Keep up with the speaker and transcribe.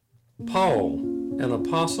Paul, an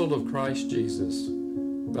apostle of Christ Jesus,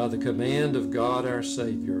 by the command of God our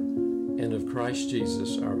Savior, and of Christ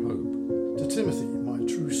Jesus our hope. To Timothy, my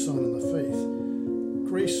true son in the faith,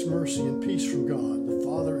 grace, mercy, and peace from God, the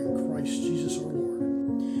Father, and Christ Jesus our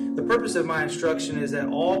Lord. The purpose of my instruction is that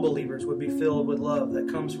all believers would be filled with love that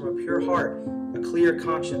comes from a pure heart, a clear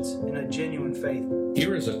conscience, and a genuine faith.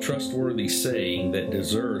 Here is a trustworthy saying that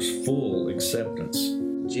deserves full acceptance.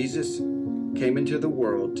 Jesus came into the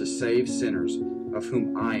world to save sinners, of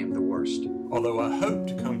whom I am the worst. Although I hope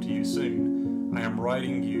to come to you soon, I am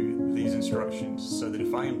writing you these instructions so that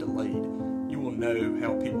if I am delayed, you will know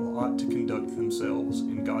how people ought to conduct themselves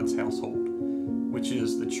in God's household, which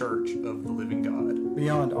is the church of the living God.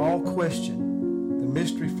 Beyond all question, the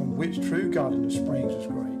mystery from which true godliness springs is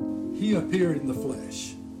great. He appeared in the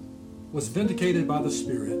flesh, was vindicated by the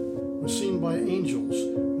Spirit, was seen by angels,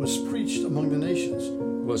 was preached among the nations,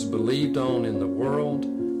 was believed on in the world,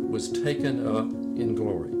 was taken up in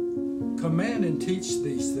glory. Command and teach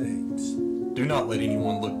these things. Do not let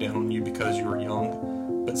anyone look down on you because you are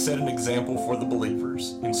young, but set an example for the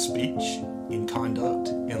believers in speech, in conduct,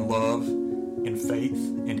 in love, in faith,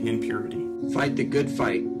 and in purity. Fight the good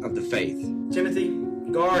fight of the faith. Timothy,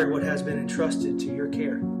 guard what has been entrusted to your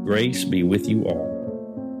care. Grace be with you all.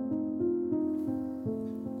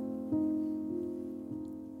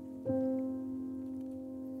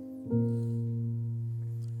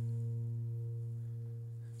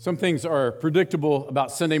 Some things are predictable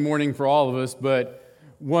about Sunday morning for all of us, but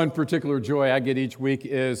one particular joy I get each week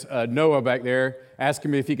is Noah back there asking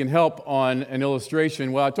me if he can help on an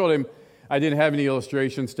illustration. Well, I told him I didn't have any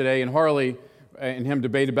illustrations today, and Harley and him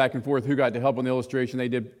debated back and forth who got to help on the illustration. They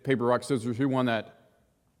did paper, rock, scissors. Who won that?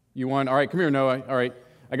 You won? All right, come here, Noah. All right,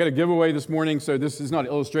 I got a giveaway this morning, so this is not an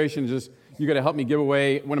illustration, just you got to help me give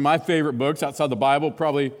away one of my favorite books outside the Bible.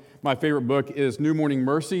 Probably my favorite book is New Morning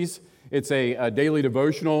Mercies. It's a daily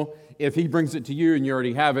devotional. If he brings it to you and you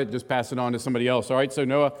already have it, just pass it on to somebody else. All right, so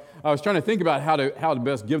Noah, I was trying to think about how to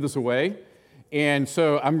best give this away. And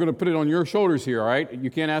so I'm going to put it on your shoulders here, all right?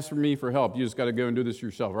 You can't ask for me for help. You just got to go and do this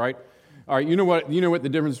yourself, right? All right, you know what the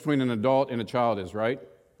difference between an adult and a child is, right?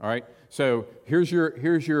 All right, so here's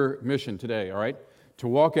your mission today, all right? To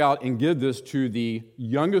walk out and give this to the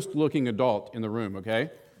youngest looking adult in the room, okay?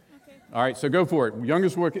 All right, so go for it.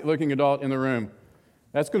 Youngest looking adult in the room.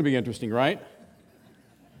 That's going to be interesting, right?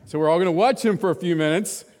 So we're all going to watch him for a few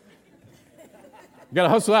minutes. You got to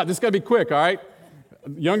hustle out. This got to be quick, all right?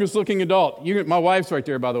 Youngest looking adult. My wife's right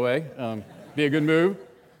there, by the way. Be a good move.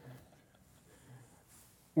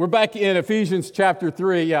 We're back in Ephesians chapter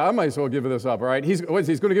 3. Yeah, I might as well give this up, all right? He's going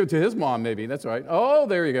to give it to his mom, maybe. That's right. Oh,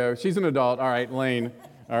 there you go. She's an adult. All right, Lane.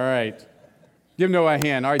 All right. Give Noah a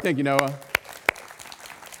hand. All right, thank you, Noah.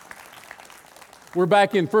 We're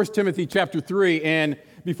back in 1 Timothy chapter 3, and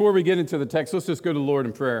before we get into the text, let's just go to the Lord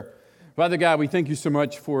in prayer. Father God, we thank you so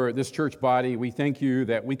much for this church body. We thank you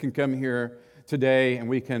that we can come here today and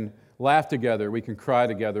we can laugh together, we can cry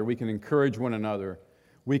together, we can encourage one another,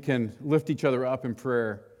 we can lift each other up in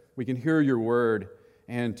prayer, we can hear your word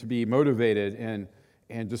and to be motivated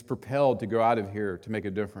and just propelled to go out of here to make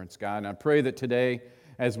a difference, God. And I pray that today,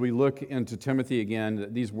 as we look into Timothy again,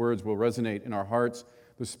 that these words will resonate in our hearts.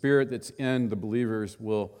 The Spirit that's in the believers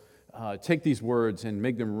will take these words and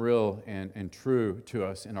make them real and true to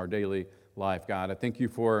us in our daily life, God. I thank you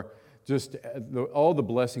for just all the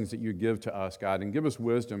blessings that you give to us, God, and give us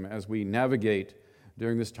wisdom as we navigate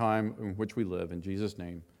during this time in which we live. In Jesus'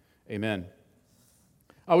 name, amen.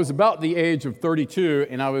 I was about the age of 32,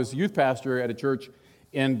 and I was youth pastor at a church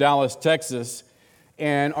in Dallas, Texas,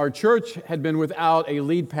 and our church had been without a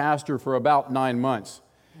lead pastor for about 9 months.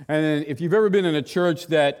 And if you've ever been in a church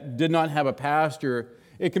that did not have a pastor,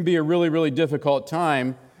 it can be a really, really difficult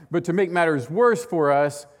time. But to make matters worse for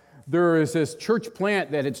us, there is this church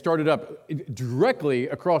plant that had started up directly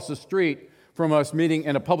across the street from us, meeting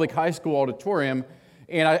in a public high school auditorium.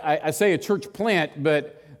 And I say a church plant,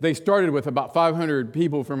 but they started with about 500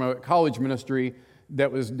 people from a college ministry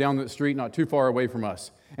that was down the street not too far away from us.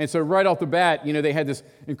 And so right off the bat, they had this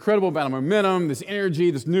incredible amount of momentum, this energy,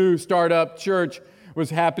 this new startup church was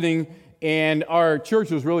happening, and our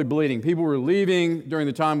church was really bleeding. People were leaving during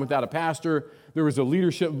the time without a pastor. There was a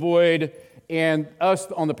leadership void, and us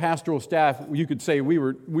on the pastoral staff, you could say we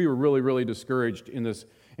were really, really discouraged in this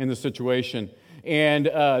situation. And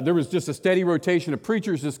there was just a steady rotation of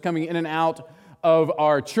preachers just coming in and out of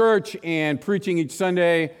our church and preaching each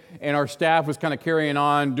Sunday, and our staff was kind of carrying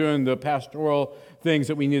on doing the pastoral things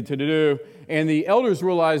that we needed to do. And the elders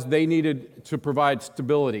realized they needed to provide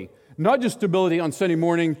stability. Not just stability on Sunday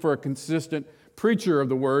morning for a consistent preacher of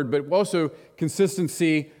the word, but also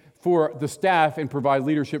consistency for the staff and provide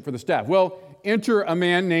leadership for the staff. Well, enter a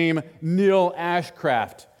man named Neil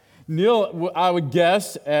Ashcraft. Neil, I would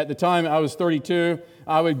guess, at the time I was 32,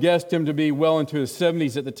 I would guess him to be well into his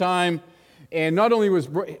 70s at the time. And not only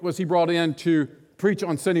was he brought in to preach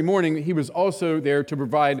on Sunday morning, he was also there to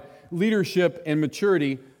provide leadership and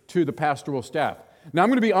maturity to the pastoral staff. Now, I'm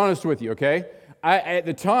going to be honest with you, okay? At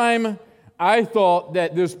the time, I thought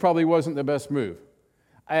that this probably wasn't the best move.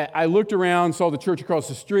 I looked around, saw the church across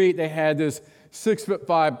the street. They had this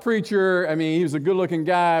 6'5" preacher. I mean, he was a good-looking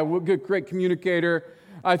guy, great communicator.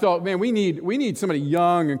 I thought, man, we need somebody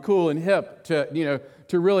young and cool and hip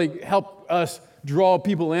to really help us draw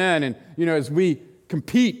people in, and as we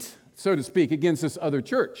compete, so to speak, against this other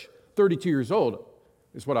church. 32 years old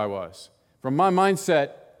is what I was. From my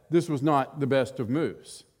mindset, this was not the best of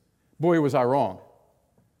moves. Boy, was I wrong.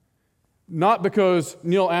 Not because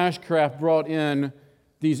Neil Ashcraft brought in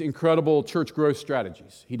these incredible church growth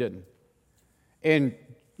strategies. He didn't. And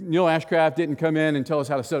Neil Ashcraft didn't come in and tell us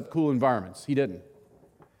how to set up cool environments. He didn't.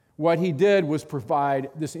 What he did was provide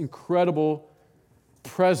this incredible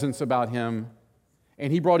presence about him,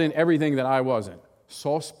 and he brought in everything that I wasn't.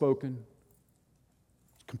 Soft-spoken,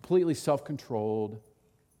 completely self-controlled,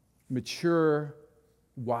 mature,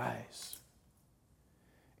 wise.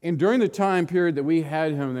 And during the time period that we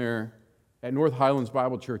had him there at North Highlands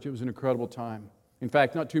Bible Church, it was an incredible time. In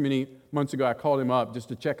fact, not too many months ago, I called him up just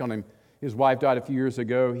to check on him. His wife died a few years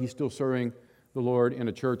ago. He's still serving the Lord in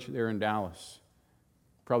a church there in Dallas.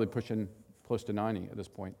 Probably pushing close to 90 at this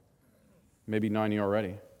point. Maybe 90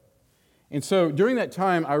 already. And so during that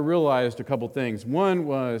time, I realized a couple things. One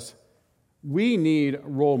was we need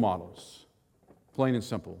role models, plain and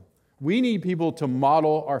simple. We need people to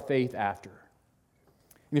model our faith after.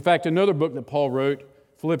 And in fact, another book that Paul wrote,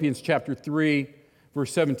 Philippians chapter 3,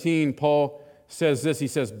 verse 17, Paul says this. He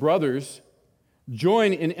says, brothers,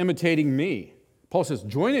 join in imitating me. Paul says,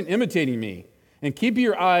 join in imitating me and keep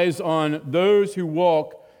your eyes on those who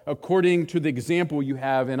walk according to the example you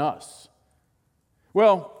have in us.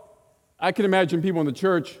 Well, I can imagine people in the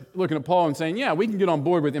church looking at Paul and saying, yeah, we can get on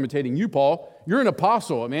board with imitating you, Paul. You're an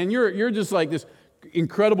apostle, man. You're just like this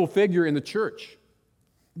incredible figure in the church.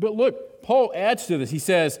 But look, Paul adds to this. He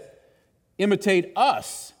says, imitate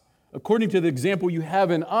us according to the example you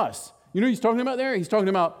have in us. You know what he's talking about there? He's talking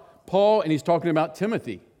about Paul and he's talking about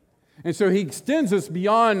Timothy. And so he extends this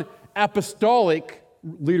beyond apostolic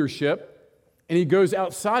leadership, and he goes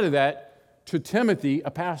outside of that to Timothy,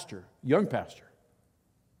 a pastor, young pastor.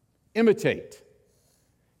 Imitate.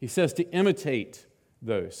 He says to imitate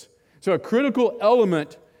those. So a critical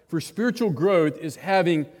element for spiritual growth is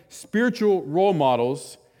having spiritual role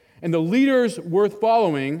models, and the leaders worth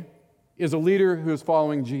following is a leader who is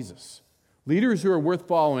following Jesus. Leaders who are worth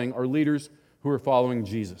following are leaders who are following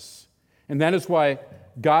Jesus. And that is why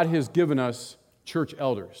God has given us church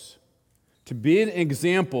elders to be an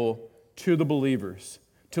example to the believers,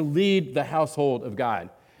 to lead the household of God.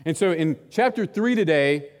 And so in chapter 3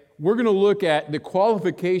 today, we're going to look at the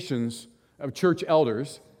qualifications of church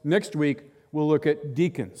elders. Next week, we'll look at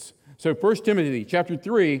deacons. So 1 Timothy chapter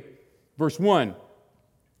 3, verse 1.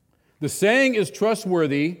 The saying is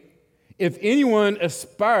trustworthy. If anyone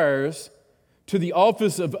aspires to the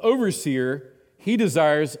office of overseer, he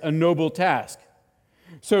desires a noble task.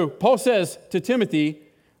 So Paul says to Timothy,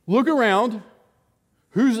 look around.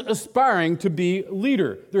 Who's aspiring to be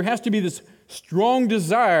leader? There has to be this strong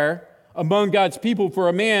desire among God's people for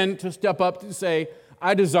a man to step up to say,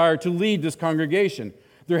 I desire to lead this congregation.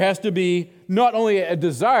 There has to be not only a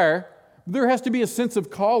desire, but there has to be a sense of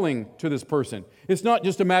calling to this person. It's not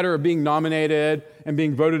just a matter of being nominated and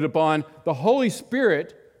being voted upon. The Holy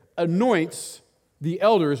Spirit anoints the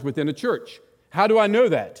elders within a church. How do I know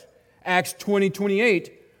that? Acts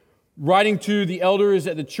 20:28, writing to the elders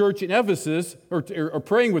at the church in Ephesus, or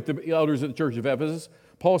praying with the elders at the church of Ephesus,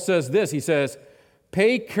 Paul says this. He says,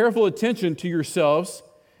 pay careful attention to yourselves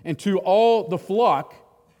and to all the flock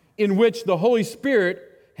in which the Holy Spirit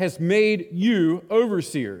has made you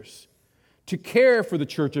overseers, to care for the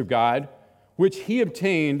church of God, which he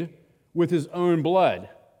obtained with his own blood.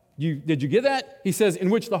 Did you get that? He says, in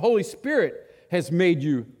which the Holy Spirit has made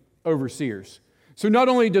you overseers. So not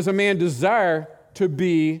only does a man desire to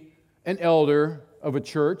be an elder of a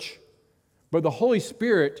church, but the Holy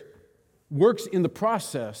Spirit works in the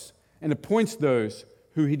process and appoints those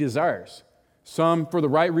who he desires. Some for the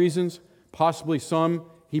right reasons, possibly some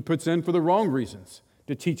he puts in for the wrong reasons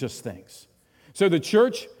to teach us things. So the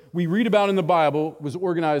church we read about in the Bible was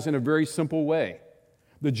organized in a very simple way.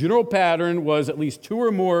 The general pattern was at least 2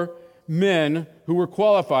 or more men who were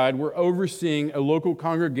qualified were overseeing a local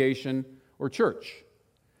congregation or church.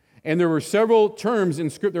 And there are several terms in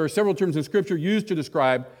Scripture used to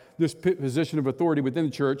describe this position of authority within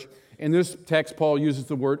the church. In this text, Paul uses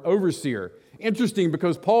the word overseer. Interesting,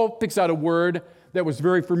 because Paul picks out a word that was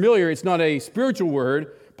very familiar. It's not a spiritual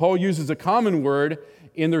word. Paul uses a common word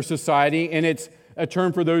in their society, and it's a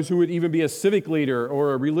term for those who would even be a civic leader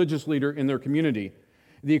or a religious leader in their community.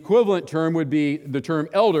 The equivalent term would be the term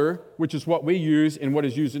elder, which is what we use and what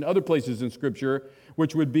is used in other places in Scripture,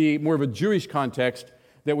 which would be more of a Jewish context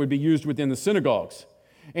that would be used within the synagogues.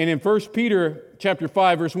 And in 1 Peter chapter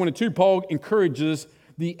 5, verse 1 and 2, Paul encourages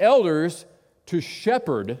the elders to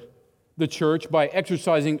shepherd the church by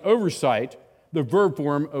exercising oversight, the verb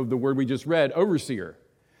form of the word we just read, overseer.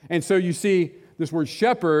 And so you see, this word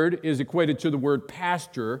shepherd is equated to the word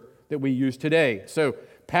pastor that we use today. So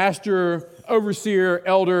pastor, overseer,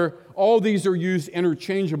 elder, all these are used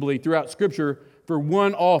interchangeably throughout Scripture for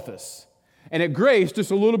one office. And at Grace,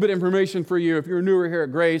 just a little bit of information for you if you're newer here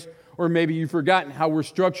at Grace, or maybe you've forgotten how we're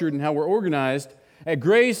structured and how we're organized. At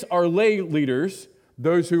Grace, our lay leaders,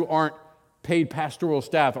 those who aren't paid pastoral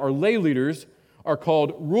staff, our lay leaders are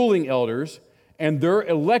called ruling elders, and they're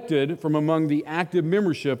elected from among the active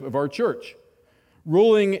membership of our church.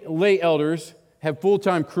 Ruling lay elders have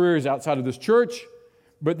full-time careers outside of this church,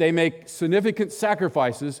 but they make significant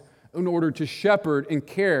sacrifices in order to shepherd and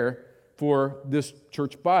care for this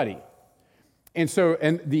church body. And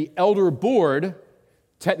the elder board,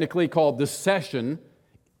 technically called the session,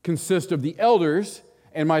 consists of the elders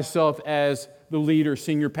and myself as the lead or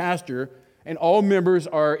senior pastor, and all members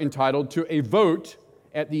are entitled to a vote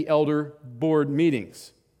at the elder board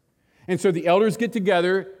meetings. And so the elders get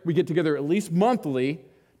together, we get together at least monthly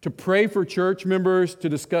to pray for church members, to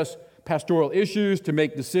discuss pastoral issues, to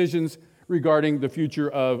make decisions regarding the future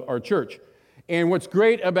of our church. And what's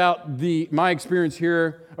great about my experience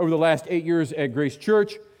here over the last 8 years at Grace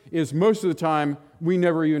Church is most of the time we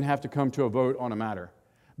never even have to come to a vote on a matter.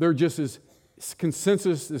 There just is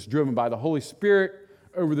consensus that's driven by the Holy Spirit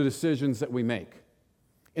over the decisions that we make.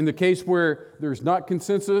 In the case where there's not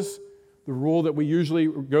consensus, the rule that we usually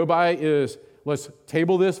go by is let's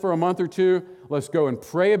table this for a month or two, let's go and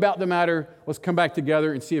pray about the matter, let's come back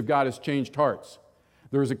together and see if God has changed hearts.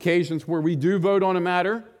 There's occasions where we do vote on a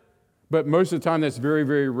matter, but most of the time that's very,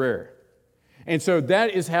 very rare. And so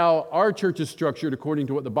that is how our church is structured according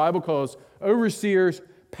to what the Bible calls overseers,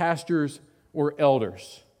 pastors, or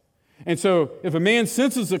elders. And so if a man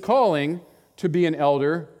senses a calling to be an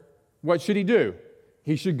elder, what should he do?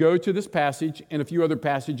 He should go to this passage and a few other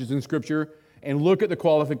passages in Scripture and look at the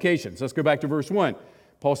qualifications. Let's go back to verse 1.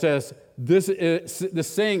 Paul says, this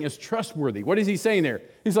saying is trustworthy. What is he saying there?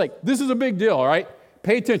 He's like, this is a big deal, all right?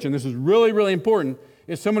 Pay attention. This is really, really important.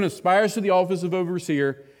 If someone aspires to the office of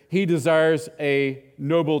overseer, he desires a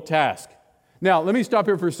noble task. Now, let me stop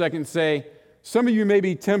here for a second and say, some of you may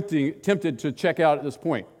be tempted to check out at this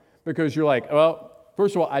point because you're like, well,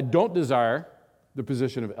 first of all, I don't desire the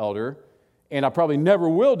position of elder, and I probably never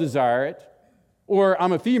will desire it, or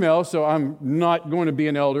I'm a female, so I'm not going to be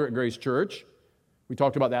an elder at Grace Church. We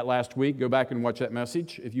talked about that last week. Go back and watch that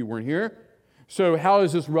message if you weren't here. So how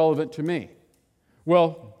is this relevant to me?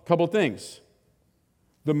 Well, a couple things.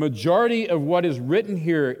 The majority of what is written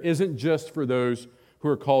here isn't just for those who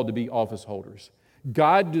are called to be office holders.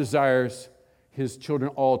 God desires His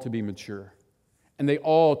children all to be mature, and they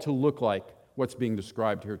all to look like what's being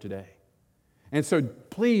described here today. And so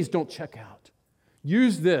please don't check out.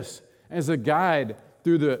 Use this as a guide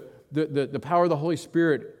through the power of the Holy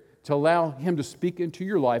Spirit to allow Him to speak into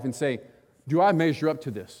your life and say, do I measure up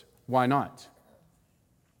to this? Why not?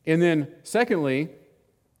 And then secondly,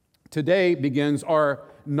 today begins our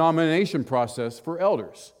nomination process for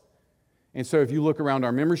elders. And so if you look around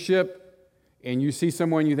our membership and you see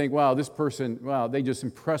someone you think, wow, this person, wow, they just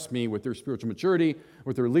impressed me with their spiritual maturity,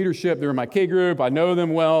 with their leadership, they're in my K group, I know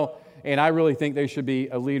them well, and I really think they should be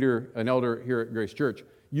a leader, an elder here at Grace Church.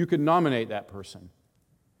 You can nominate that person.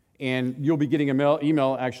 And you'll be getting an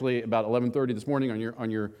email actually about 11:30 this morning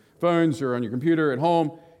on your phones or on your computer at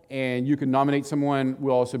home, and you can nominate someone.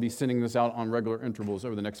 We'll also be sending this out on regular intervals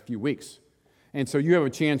over the next few weeks. And so you have a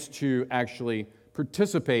chance to actually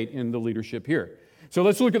participate in the leadership here. So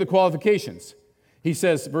let's look at the qualifications. He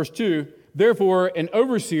says, verse 2, therefore an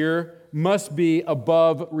overseer must be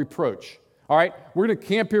above reproach. All right, we're going to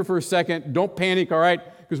camp here for a second. Don't panic, all right,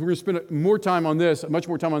 because we're going to spend much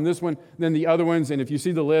more time on this one than the other ones. And if you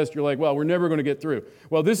see the list, you're like, well, we're never going to get through.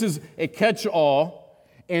 Well, this is a catch-all,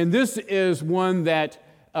 and this is one that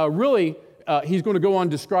he's going to go on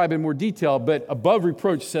to describe in more detail, but above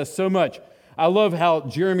reproach says so much. I love how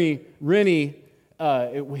Jeremy Rennie,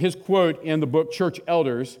 his quote in the book Church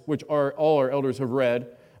Elders, which all our elders have read,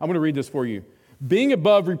 I'm going to read this for you. Being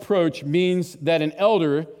above reproach means that an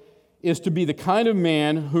elder is to be the kind of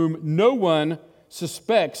man whom no one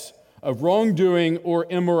suspects of wrongdoing or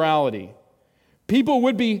immorality. People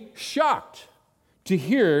would be shocked to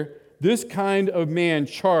hear this kind of man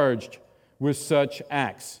charged with such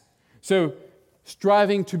acts. So,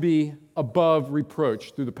 striving to be above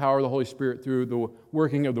reproach through the power of the Holy Spirit, through the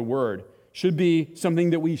working of the Word, should be something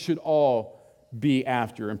that we should all be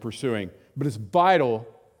after and pursuing. But it's vital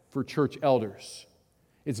for church elders.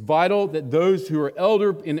 It's vital that those who are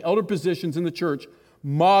in elder positions in the church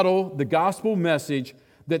model the gospel message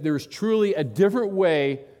that there's truly a different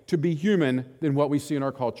way to be human than what we see in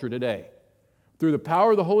our culture today. Through the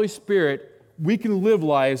power of the Holy Spirit, we can live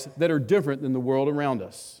lives that are different than the world around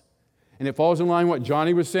us. And it falls in line with what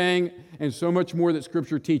Johnny was saying and so much more that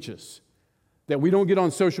Scripture teaches. That we don't get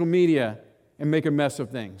on social media and make a mess of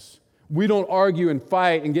things. We don't argue and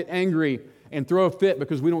fight and get angry and throw a fit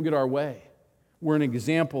because we don't get our way. We're an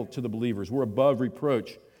example to the believers. We're above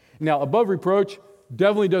reproach. Now, above reproach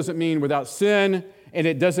definitely doesn't mean without sin, and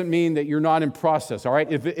it doesn't mean that you're not in process, all right?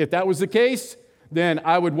 If that was the case, then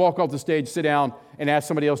I would walk off the stage, sit down, and ask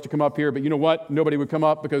somebody else to come up here. But you know what? Nobody would come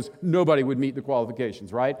up because nobody would meet the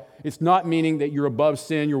qualifications, right? It's not meaning that you're above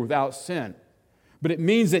sin, you're without sin. But it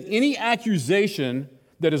means that any accusation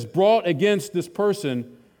that is brought against this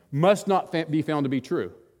person must not be found to be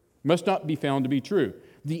true. Must not be found to be true.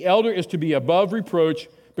 The elder is to be above reproach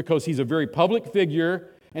because he's a very public figure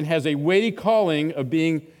and has a weighty calling of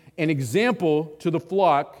being an example to the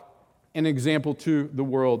flock, an example to the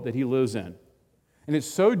world that he lives in. And it's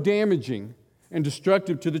so damaging and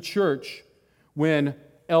destructive to the church when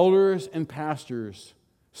elders and pastors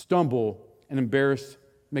stumble and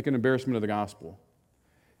make an embarrassment of the gospel.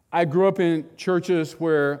 I grew up in churches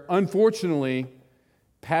where, unfortunately,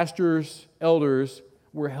 pastors, elders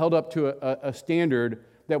were held up to a standard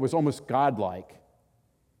that was almost godlike.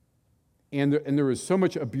 And there was so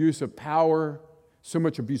much abuse of power, so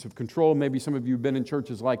much abuse of control. Maybe some of you have been in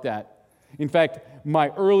churches like that. In fact, my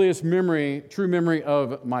earliest memory, true memory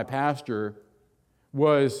of my pastor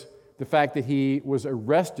was the fact that he was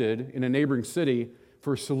arrested in a neighboring city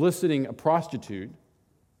for soliciting a prostitute.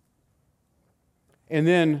 And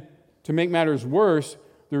then, to make matters worse,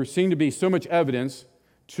 there seemed to be so much evidence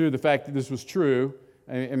to the fact that this was true.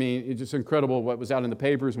 I mean, it's just incredible what was out in the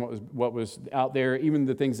papers and what was out there, even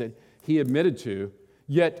the things that he admitted to.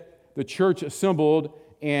 Yet, the church assembled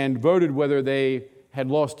and voted whether they had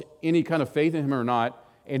lost any kind of faith in him or not,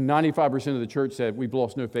 and 95% of the church said, we've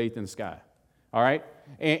lost no faith in this guy. All right?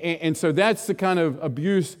 And so that's the kind of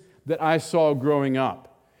abuse that I saw growing up.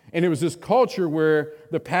 And it was this culture where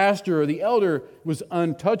the pastor or the elder was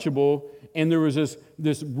untouchable, and there was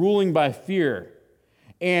this ruling by fear.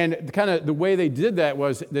 And kind of the way they did that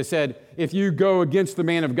was they said, if you go against the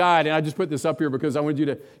man of God, and I just put this up here because I wanted you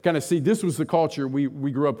to kind of see this was the culture we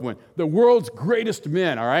grew up in. The world's greatest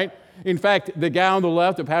men, all right? In fact, the guy on the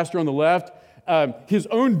left, the pastor on the left, his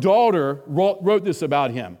own daughter wrote this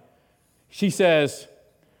about him. She says,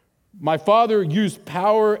 my father used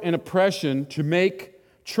power and oppression to make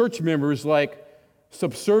church members like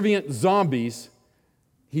subservient zombies.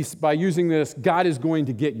 By using this, God is going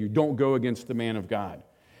to get you. Don't go against the man of God.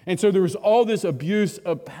 And so there was all this abuse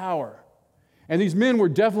of power. And these men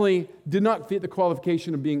did not fit the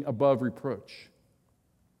qualification of being above reproach.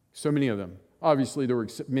 So many of them. Obviously, there were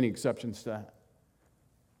many exceptions to that.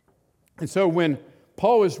 And so when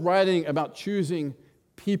Paul was writing about choosing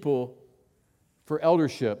people for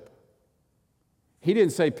eldership, he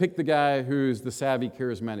didn't say, pick the guy who's the savvy,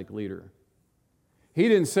 charismatic leader. He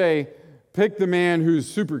didn't say, pick the man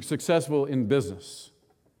who's super successful in business.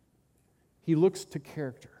 He looks to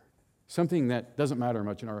character, something that doesn't matter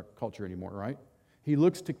much in our culture anymore, right? He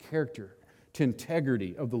looks to character, to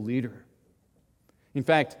integrity of the leader. In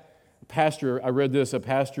fact, I read this, a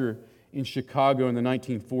pastor in Chicago in the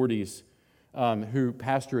 1940s who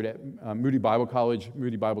pastored at Moody Bible College,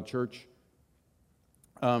 Moody Bible Church.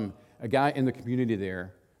 A guy in the community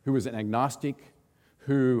there who was an agnostic,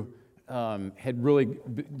 who had really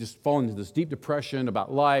just fallen into this deep depression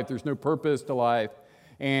about life. There's no purpose to life.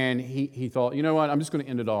 And he thought, you know what, I'm just going to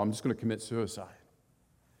end it all. I'm just going to commit suicide.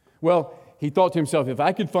 Well, he thought to himself, if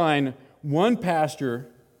I could find one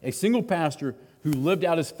pastor, a single pastor, who lived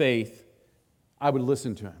out his faith, I would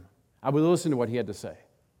listen to him. I would listen to what he had to say.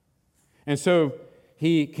 And so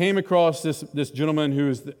he came across this gentleman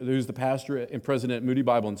who's the pastor and president at Moody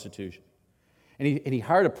Bible Institution. And he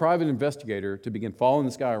hired a private investigator to begin following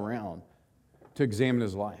this guy around to examine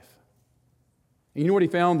his life. And you know what he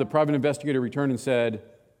found? The private investigator returned and said,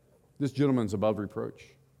 this gentleman's above reproach.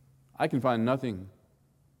 I can find nothing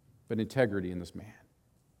but integrity in this man.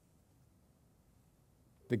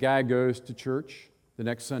 The guy goes to church the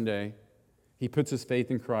next Sunday. He puts his faith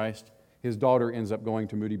in Christ. His daughter ends up going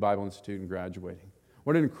to Moody Bible Institute and graduating.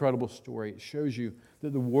 What an incredible story. It shows you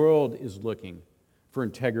that the world is looking for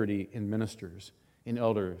integrity in ministers, in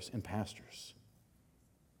elders, and pastors.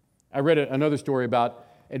 I read another story about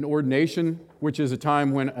an ordination, which is a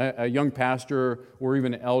time when a young pastor or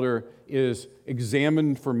even an elder is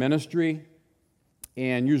examined for ministry.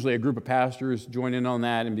 And usually a group of pastors join in on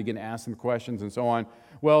that and begin to ask them questions and so on.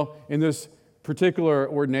 Well, in this particular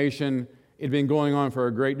ordination, it had been going on for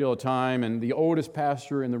a great deal of time, and the oldest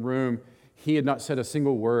pastor in the room, he had not said a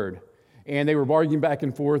single word. And they were arguing back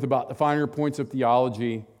and forth about the finer points of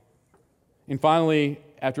theology. And finally,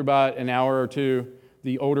 after about an hour or two,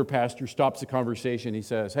 the older pastor stops the conversation. He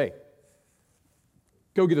says, "Hey,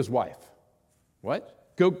 go get his wife."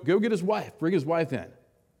 "What?" Go get his wife. Bring his wife in.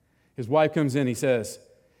 His wife comes in. He says,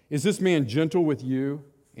 "Is this man gentle with you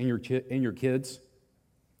and your kids?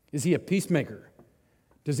 Is he a peacemaker?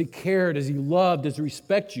 Does he care? Does he love? Does he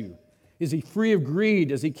respect you? Is he free of greed?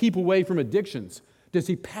 Does he keep away from addictions? Does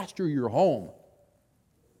he pastor your home?"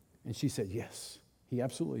 And she said, "Yes, he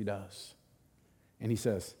absolutely does." And he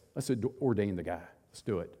says, "Let's ordain the guy. Let's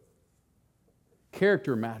do it."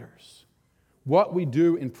 Character matters. What we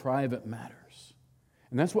do in private matters.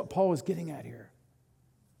 And that's what Paul is getting at here.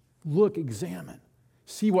 Look, examine,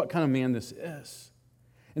 see what kind of man this is.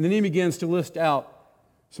 And then he begins to list out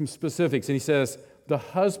some specifics. And he says, the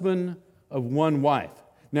husband of one wife.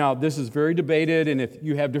 Now, this is very debated, and if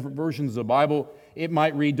you have different versions of the Bible, it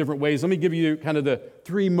might read different ways. Let me give you kind of the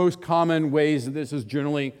three most common ways that this is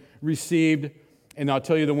generally received, and I'll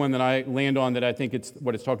tell you the one that I land on that I think it's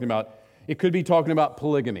what it's talking about. It could be talking about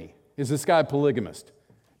polygamy. Is this guy a polygamist?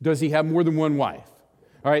 Does he have more than one wife?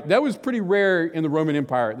 All right, that was pretty rare in the Roman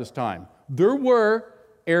Empire at this time. There were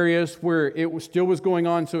areas where it still was going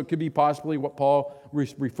on, so it could be possibly what Paul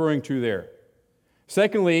was referring to there.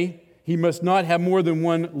 Secondly, he must not have more than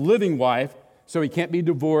one living wife, so he can't be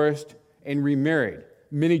divorced and remarried.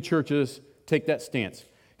 Many churches take that stance.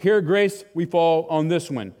 Here at Grace, we fall on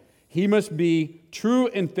this one. He must be true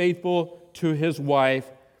and faithful to his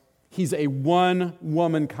wife. He's a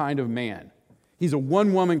one-woman kind of man. He's a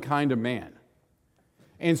one-woman kind of man.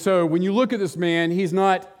 And so when you look at this man, he's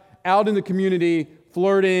not out in the community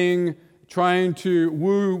flirting, trying to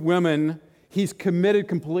woo women. He's committed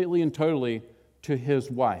completely and totally to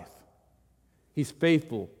his wife. He's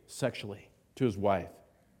faithful sexually to his wife.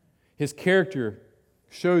 His character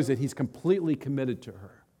shows that he's completely committed to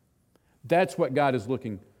her. That's what God is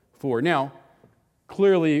looking for. Now,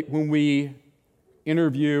 clearly, when we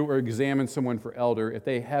interview or examine someone for elder, if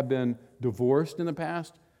they have been divorced in the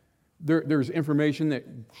past, there's information that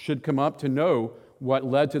should come up to know what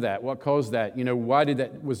led to that, what caused that, why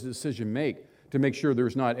was the decision made to make sure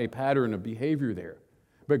there's not a pattern of behavior there.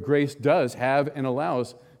 But Grace does have and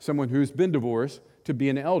allows someone who's been divorced to be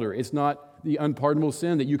an elder. It's not the unpardonable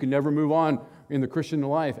sin that you can never move on in the Christian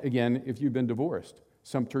life again if you've been divorced.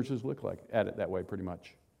 Some churches look at it that way pretty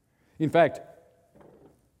much. In fact,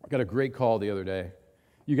 I got a great call the other day.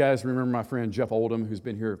 You guys remember my friend Jeff Oldham, who's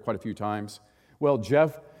been here quite a few times. Well,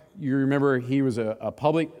 Jeff, you remember he was a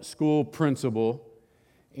public school principal,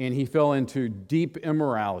 and he fell into deep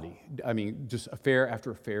immorality. I mean, just affair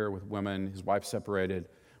after affair with women. His wife separated.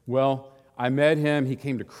 Well, I met him. He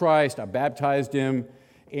came to Christ. I baptized him.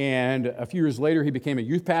 And a few years later, he became a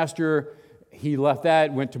youth pastor. He left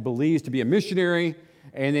that, went to Belize to be a missionary.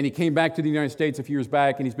 And then he came back to the United States a few years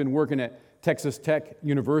back, and he's been working at Texas Tech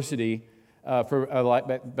University for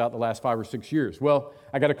about the last 5 or 6 years. Well,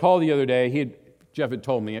 I got a call the other day. Jeff had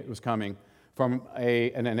told me it was coming from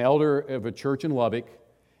an elder of a church in Lubbock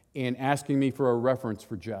and asking me for a reference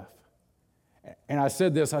for Jeff. And I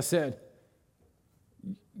said this, I said,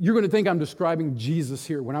 you're going to think I'm describing Jesus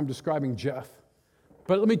here when I'm describing Jeff.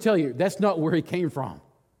 But let me tell you, that's not where he came from.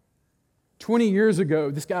 20 years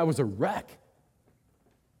ago, this guy was a wreck.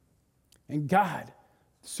 And God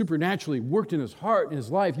supernaturally worked in his heart and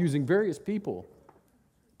his life using various people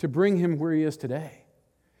to bring him where he is today.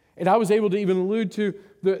 And I was able to even allude to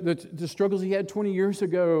the struggles he had 20 years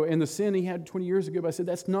ago and the sin he had 20 years ago. But I said,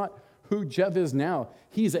 that's not who Jeff is now.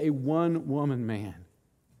 He's a one-woman man.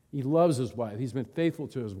 He loves his wife. He's been faithful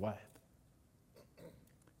to his wife.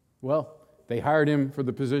 Well, they hired him for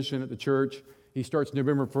the position at the church. He starts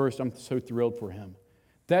November 1st. I'm so thrilled for him.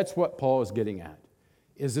 That's what Paul is getting at.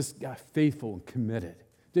 Is this guy faithful and committed?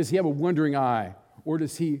 Does he have a wondering eye? Or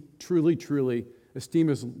does he truly, truly esteem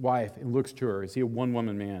his wife and looks to her? Is he a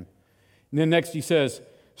one-woman man? And then next he says,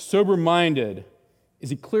 sober-minded. Is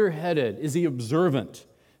he clear-headed? Is he observant?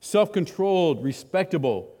 Self-controlled,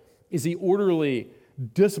 respectable? Is he orderly?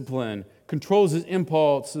 discipline, controls his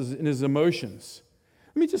impulses and his emotions.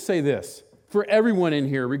 Let me just say this, for everyone in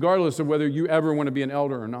here, regardless of whether you ever want to be an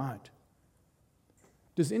elder or not,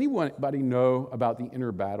 does anybody know about the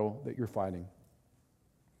inner battle that you're fighting?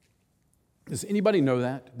 Does anybody know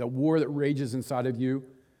that? The war that rages inside of you?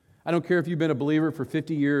 I don't care if you've been a believer for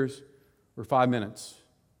 50 years or 5 minutes.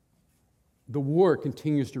 The war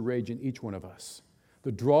continues to rage in each one of us.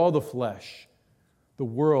 The draw of the flesh, the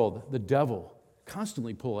world, the devil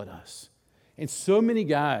constantly pull at us. And so many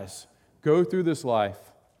guys go through this life,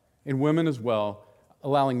 and women as well,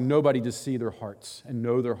 allowing nobody to see their hearts and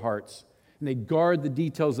know their hearts. And they guard the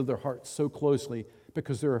details of their hearts so closely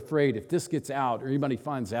because they're afraid if this gets out or anybody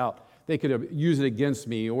finds out, they could use it against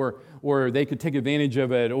me, or they could take advantage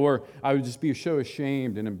of it, or I would just be so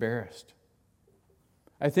ashamed and embarrassed.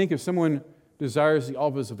 I think if someone desires the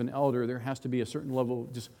office of an elder, there has to be a certain level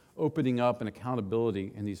of just opening up and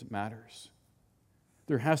accountability in these matters.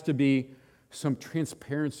 There has to be some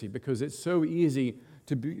transparency because it's so easy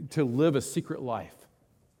to live a secret life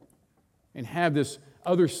and have this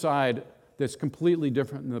other side that's completely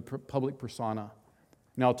different than the public persona.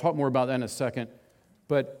 Now, I'll talk more about that in a second,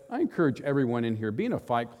 but I encourage everyone in here, be in a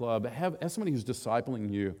fight club, have somebody who's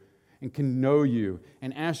discipling you and can know you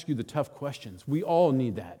and ask you the tough questions. We all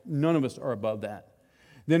need that. None of us are above that.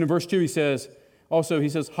 Then in verse 2, he says,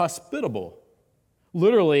 hospitable.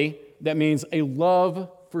 Literally, that means a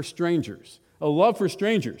love for strangers. A love for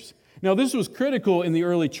strangers. Now, this was critical in the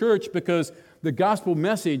early church because the gospel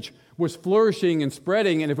message was flourishing and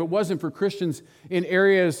spreading, and if it wasn't for Christians in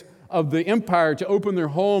areas of the empire to open their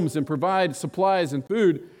homes and provide supplies and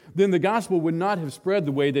food, then the gospel would not have spread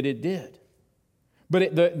the way that it did.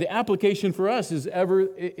 But the application for us is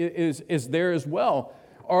there as well.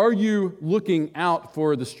 Are you looking out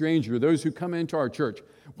for the stranger, those who come into our church?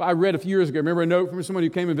 I read a few years ago, remember a note from someone who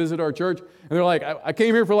came and visited our church, and they're like, I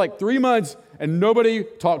came here for like 3 months and nobody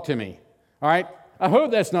talked to me. All right? I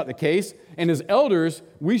hope that's not the case. And as elders,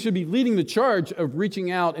 we should be leading the charge of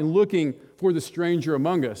reaching out and looking for the stranger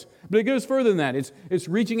among us. But it goes further than that. It's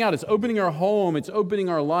reaching out. It's opening our home. It's opening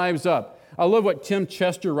our lives up. I love what Tim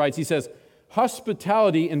Chester writes. He says,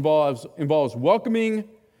 hospitality involves welcoming,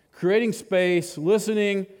 creating space,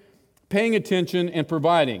 listening, paying attention, and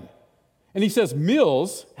providing. And he says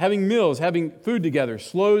having food together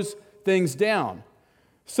slows things down.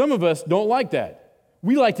 Some of us don't like that.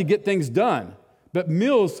 We like to get things done. But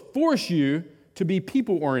meals force you to be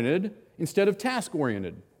people-oriented instead of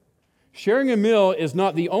task-oriented. Sharing a meal is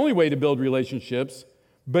not the only way to build relationships,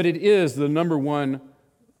 but it is the number one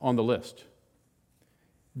on the list.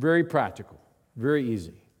 Very practical, very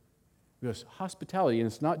easy. Because hospitality, and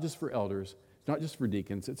it's not just for elders, it's not just for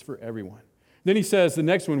deacons, it's for everyone. Then he says the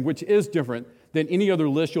next one, which is different than any other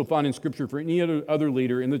list you'll find in Scripture for any other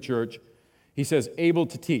leader in the church, he says able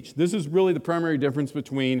to teach. This is really the primary difference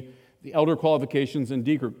between the elder qualifications and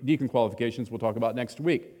deacon qualifications we'll talk about next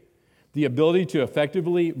week. The ability to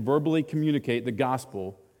effectively verbally communicate the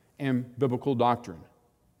gospel and biblical doctrine.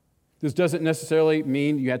 This doesn't necessarily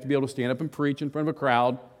mean you have to be able to stand up and preach in front of a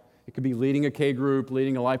crowd. It could be leading a K group,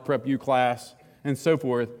 leading a Life Prep U class, and so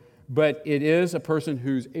forth. But it is a person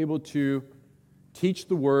who's able to teach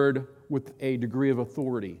the word with a degree of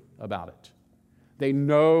authority about it. They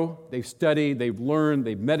know, they've studied, they've learned,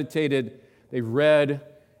 they've meditated, they've read,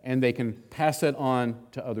 and they can pass that on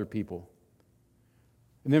to other people.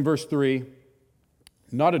 And then verse 3,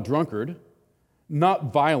 not a drunkard,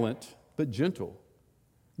 not violent, but gentle,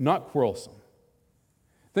 not quarrelsome.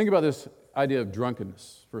 Think about this idea of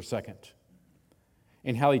drunkenness for a second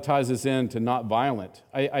and how he ties this in to not violent.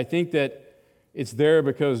 I think that it's there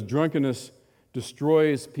because drunkenness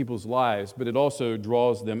destroys people's lives, but it also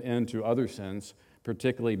draws them into other sins,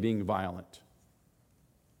 particularly being violent.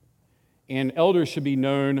 And elders should be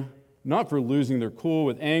known not for losing their cool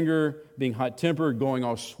with anger, being hot-tempered, going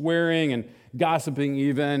all swearing and gossiping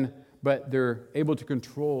even, but they're able to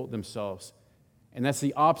control themselves. And that's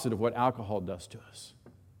the opposite of what alcohol does to us.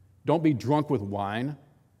 Don't be drunk with wine,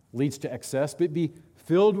 leads to excess, but be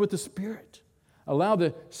filled with the Spirit. Allow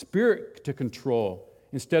the Spirit to control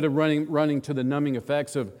instead of running to the numbing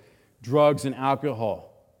effects of drugs and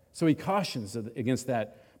alcohol. So he cautions against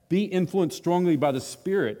that. Be influenced strongly by the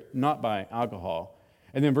Spirit, not by alcohol.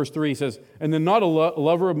 And then verse 3, he says, and then not a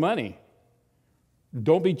lover of money.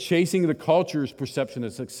 Don't be chasing the culture's perception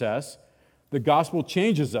of success. The gospel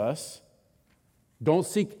changes us. Don't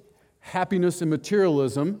seek happiness and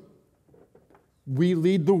materialism. We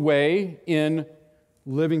lead the way in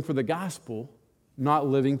living for the gospel, not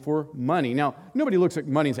living for money. Now, nobody looks at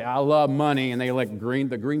money and says, I love money, and they like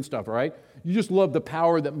the green stuff, right? You just love the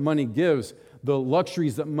power that money gives. the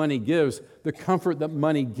luxuries that money gives, the comfort that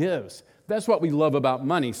money gives. That's what we love about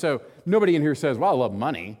money. So nobody in here says, well, I love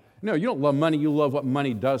money. No, you don't love money. You love what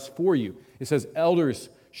money does for you. It says elders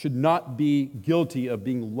should not be guilty of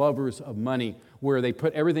being lovers of money, where they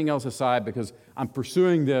put everything else aside because I'm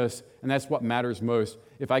pursuing this, and that's what matters most.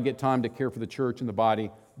 If I get time to care for the church and the body,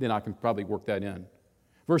 then I can probably work that in.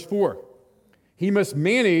 Verse 4, he must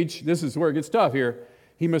manage, this is where it gets tough here,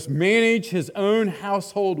 he must manage his own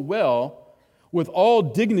household well with all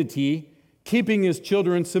dignity, keeping his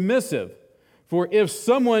children submissive. For if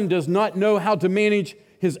someone does not know how to manage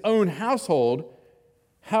his own household,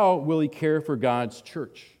 how will he care for God's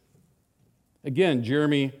church? Again,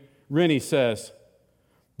 Jeremy Rennie says,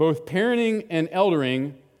 both parenting and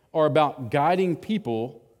eldering are about guiding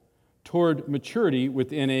people toward maturity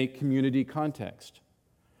within a community context.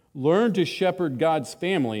 Learn to shepherd God's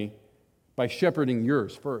family by shepherding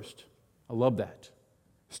yours first. I love that.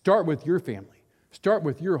 Start with your family. Start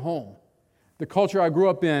with your home. The culture I grew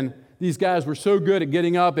up in, these guys were so good at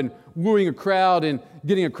getting up and wooing a crowd and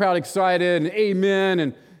getting a crowd excited and amen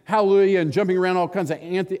and hallelujah and jumping around all kinds of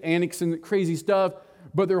antics and crazy stuff.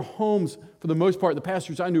 But their homes, for the most part, the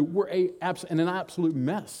pastors I knew, were in an absolute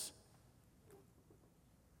mess.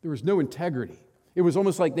 There was no integrity. It was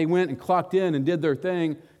almost like they went and clocked in and did their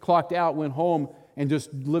thing, clocked out, went home, and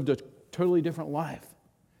just lived a totally different life.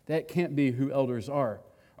 That can't be who elders are.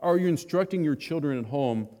 Are you instructing your children at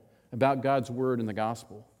home about God's word and the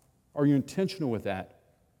gospel? Are you intentional with that?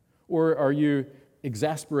 Or are you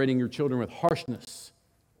exasperating your children with harshness?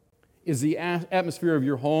 Is the atmosphere of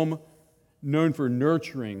your home known for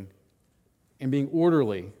nurturing and being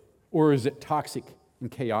orderly, or is it toxic and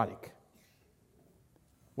chaotic?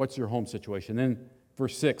 What's your home situation? Then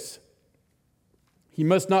verse 6, he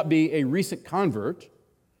must not be a recent convert,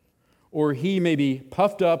 or he may be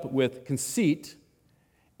puffed up with conceit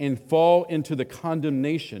and fall into the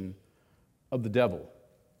condemnation of the devil.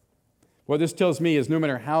 What this tells me is no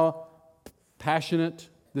matter how passionate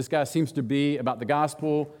this guy seems to be about the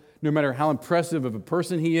gospel, no matter how impressive of a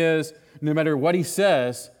person he is, no matter what he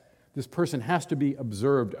says, this person has to be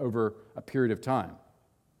observed over a period of time.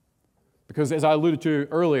 Because as I alluded to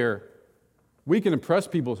earlier, we can impress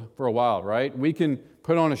people for a while, right? We can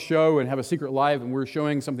put on a show and have a secret life and we're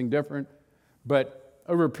showing something different. But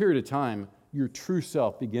over a period of time, your true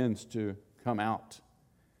self begins to come out.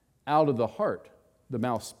 Out of the heart, the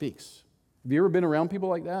mouth speaks. Have you ever been around people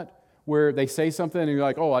like that? Where they say something and you're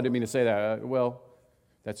like, oh, I didn't mean to say that. Well,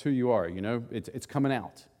 that's who you are, you know? It's coming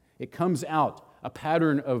out. It comes out. A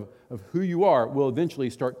pattern of who you are will eventually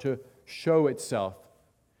start to show itself.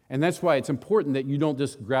 And that's why it's important that you don't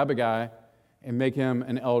just grab a guy and make him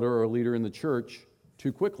an elder or a leader in the church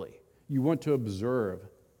too quickly. You want to observe.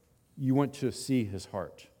 You want to see his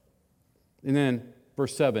heart. And then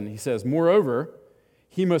verse 7, he says, moreover,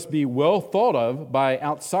 he must be well thought of by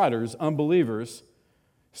outsiders, unbelievers,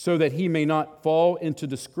 so that he may not fall into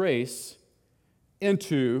disgrace,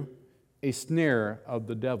 into a snare of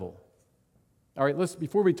the devil. All right,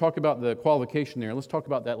 before we talk about the qualification there, let's talk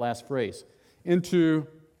about that last phrase. Into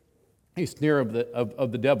a snare of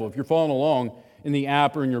the devil. If you're following along in the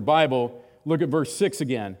app or in your Bible, look at verse 6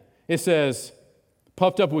 again. It says,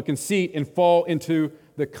 puffed up with conceit and fall into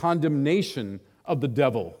the condemnation of the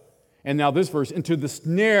devil. And now this verse, into the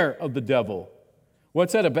snare of the devil.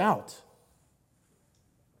 What's that about?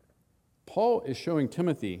 Paul is showing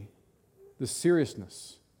Timothy the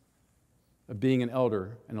seriousness of being an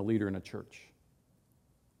elder and a leader in a church.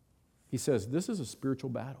 He says, this is a spiritual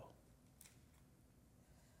battle.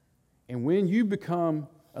 And when you become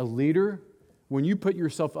a leader, when you put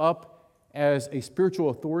yourself up as a spiritual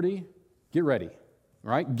authority, get ready,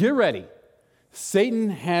 all right? Get ready. Satan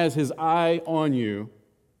has his eye on you.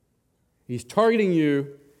 He's targeting you,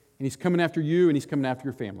 and he's coming after you, and he's coming after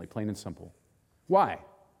your family, plain and simple. Why?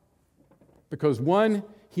 Because one,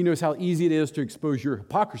 he knows how easy it is to expose your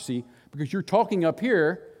hypocrisy, because you're talking up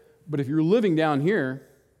here, but if you're living down here,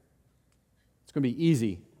 it's going to be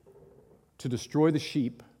easy to destroy the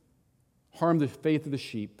sheep, harm the faith of the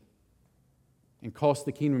sheep, and cost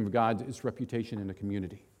the kingdom of God its reputation in the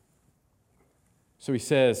community. So he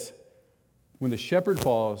says, when the shepherd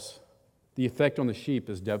falls, the effect on the sheep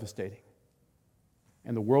is devastating.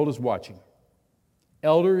 And the world is watching.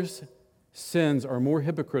 Elders' sins are more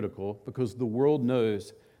hypocritical because the world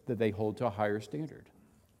knows that they hold to a higher standard.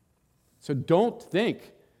 So don't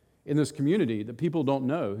think in this community that people don't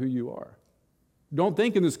know who you are. Don't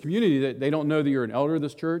think in this community that they don't know that you're an elder of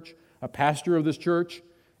this church, a pastor of this church,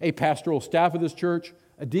 a pastoral staff of this church,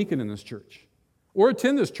 a deacon in this church, or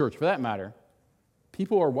attend this church for that matter.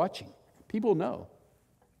 People are watching. People know.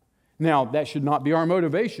 Now, that should not be our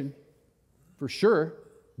motivation for sure,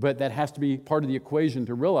 but that has to be part of the equation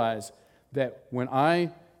to realize that when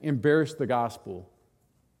I embarrass the gospel,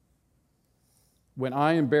 when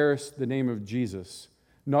I embarrass the name of Jesus,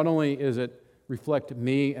 not only is it reflect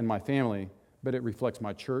me and my family, but it reflects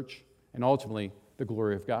my church and ultimately the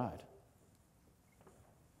glory of God.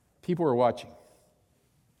 People are watching.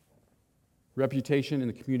 Reputation in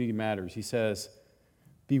the community matters. He says,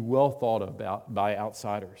 be well thought about by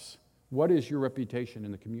outsiders. What is your reputation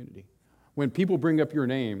in the community? When people bring up your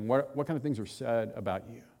name, what kind of things are said about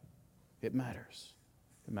you? It matters.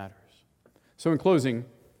 It matters. So in closing,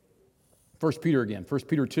 1 Peter again, 1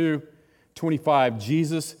 Peter 2:25,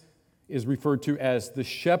 Jesus is referred to as the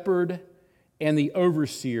shepherd and the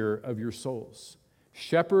overseer of your souls.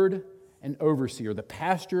 Shepherd and overseer, the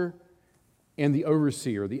pastor and the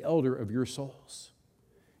overseer, the elder of your souls.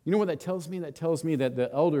 You know what that tells me? That tells me that the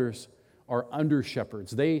elders are under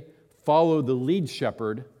shepherds. They follow the lead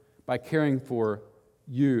shepherd by caring for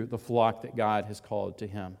you, the flock that God has called to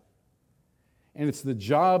him. And it's the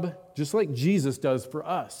job, just like Jesus does for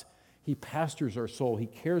us. He pastors our soul. He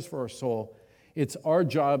cares for our soul. It's our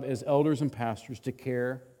job as elders and pastors to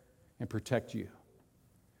care and protect you.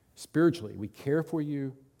 Spiritually, we care for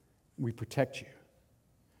you. We protect you.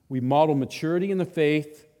 We model maturity in the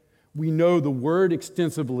faith. We know the Word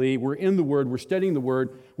extensively. We're in the Word. We're studying the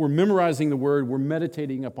Word. We're memorizing the Word. We're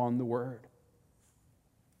meditating upon the Word.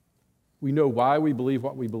 We know why we believe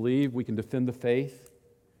what we believe. We can defend the faith.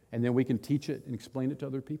 And then we can teach it and explain it to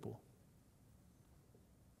other people.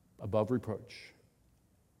 Above reproach.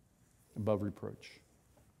 Above reproach.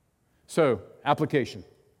 So, application.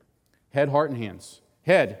 Head, heart, and hands.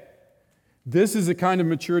 Head. This is the kind of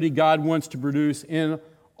maturity God wants to produce in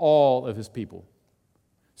all of His people.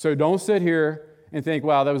 So don't sit here and think,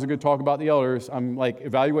 wow, that was a good talk about the elders. I'm like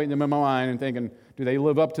evaluating them in my mind and thinking, do they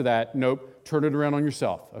live up to that? Nope. Turn it around on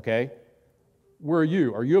yourself, okay? Where are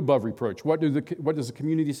you? Are you above reproach? What does the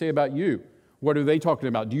community say about you? What are they talking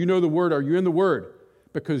about? Do you know the Word? Are you in the Word?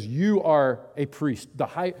 Because you are a priest,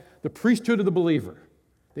 the priesthood of the believer,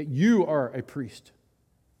 that you are a priest,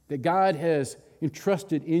 that God has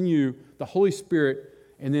entrusted in you the Holy Spirit,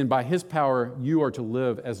 and then by His power, you are to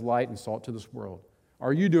live as light and salt to this world.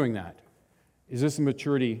 Are you doing that? Is this a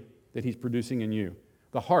maturity that He's producing in you?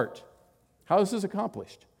 The heart. How is this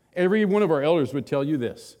accomplished? Every one of our elders would tell you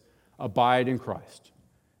this: abide in Christ.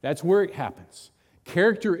 That's where it happens.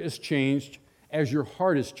 Character is changed as your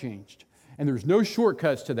heart is changed. And there's no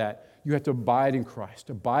shortcuts to that. You have to abide in Christ,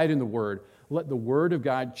 abide in the Word. Let the Word of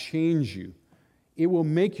God change you. It will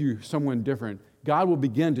make you someone different. God will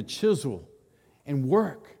begin to chisel and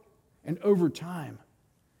work. And over time,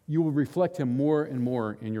 you will reflect Him more and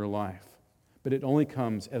more in your life. But it only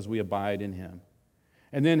comes as we abide in Him.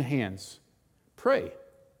 And then hands. Pray.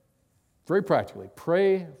 Very practically.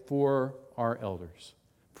 Pray for our elders.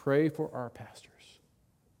 Pray for our pastors.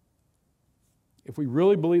 If we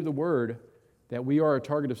really believe the Word that we are a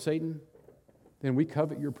target of Satan, then we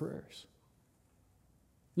covet your prayers.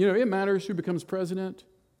 You know, it matters who becomes president,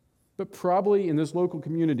 but probably in this local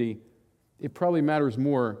community, it probably matters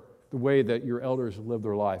more the way that your elders live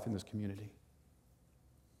their life in this community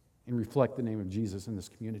and reflect the name of Jesus in this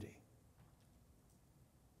community.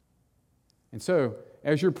 And so,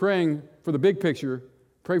 as you're praying for the big picture,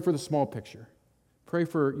 pray for the small picture. Pray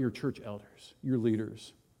for your church elders, your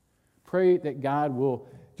leaders. Pray that God will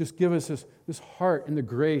just give us this heart and the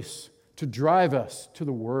grace to drive us to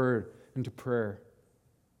the Word and to prayer.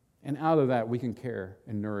 And out of that, we can care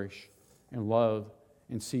and nourish and love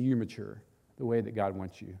and see you mature the way that God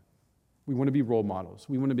wants you. We want to be role models.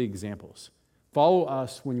 We want to be examples. Follow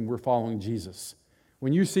us when we're following Jesus.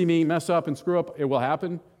 When you see me mess up and screw up, it will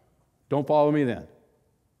happen. Don't follow me then.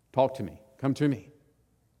 Talk to me. Come to me.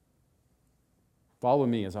 Follow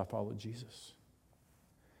me as I follow Jesus.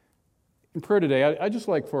 In prayer today, I'd just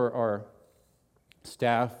like for our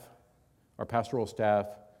staff, our pastoral staff,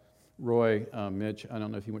 Roy, Mitch, I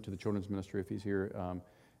don't know if he went to the children's ministry, if he's here,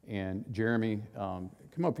 and Jeremy,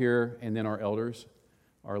 come up here, and then our elders,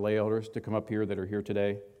 our lay elders, to come up here that are here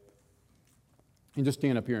today, and just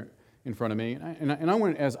stand up here in front of me. And I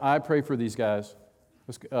want, as I pray for these guys,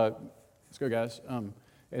 let's go, guys.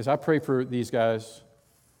 As I pray for these guys,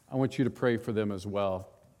 I want you to pray for them as well,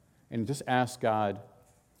 and just ask God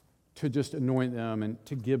to just anoint them and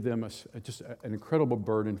to give them just an incredible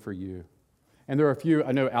burden for you. And there are a few,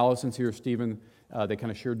 I know Allison's here, Stephen, they kind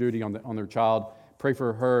of share duty on their child. Pray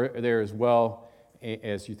for her there as well,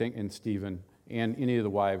 as you think, and Stephen, and any of the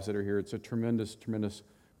wives that are here. It's a tremendous, tremendous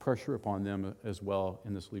pressure upon them as well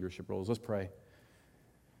in this leadership roles. Let's pray.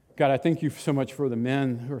 God, I thank you so much for the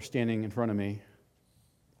men who are standing in front of me.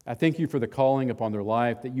 I thank you for the calling upon their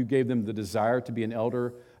life, that you gave them the desire to be an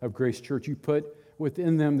elder of Grace Church. You put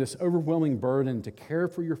within them this overwhelming burden to care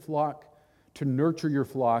for your flock, to nurture your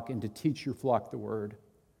flock, and to teach your flock the word.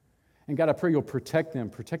 And God, I pray you'll protect them,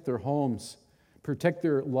 protect their homes, protect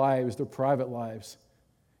their lives, their private lives.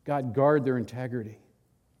 God, guard their integrity.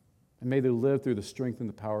 And may they live through the strength and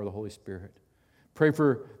the power of the Holy Spirit. Pray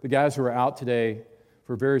for the guys who are out today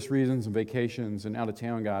for various reasons and vacations and out of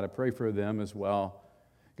town, God. I pray for them as well.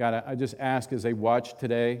 God, I just ask as they watch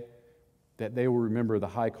today that they will remember the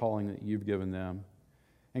high calling that you've given them.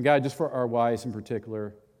 And God, just for our wives in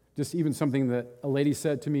particular, just even something that a lady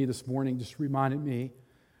said to me this morning just reminded me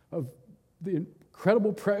of the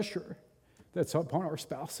incredible pressure that's upon our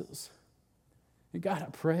spouses. And God, I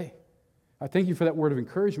pray. I thank you for that word of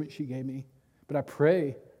encouragement she gave me, but I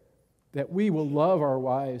pray that we will love our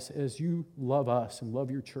wives as you love us and love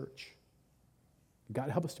your church. God,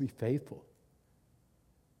 help us to be faithful.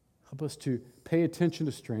 Help us to pay attention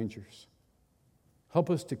to strangers. Help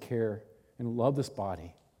us to care and love this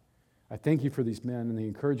body. I thank you for these men and the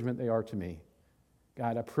encouragement they are to me.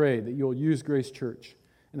 God, I pray that you'll use Grace Church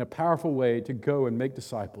in a powerful way to go and make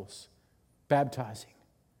disciples, baptizing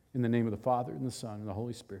in the name of the Father and the Son and the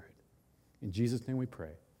Holy Spirit. In Jesus' name we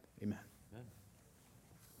pray. Amen.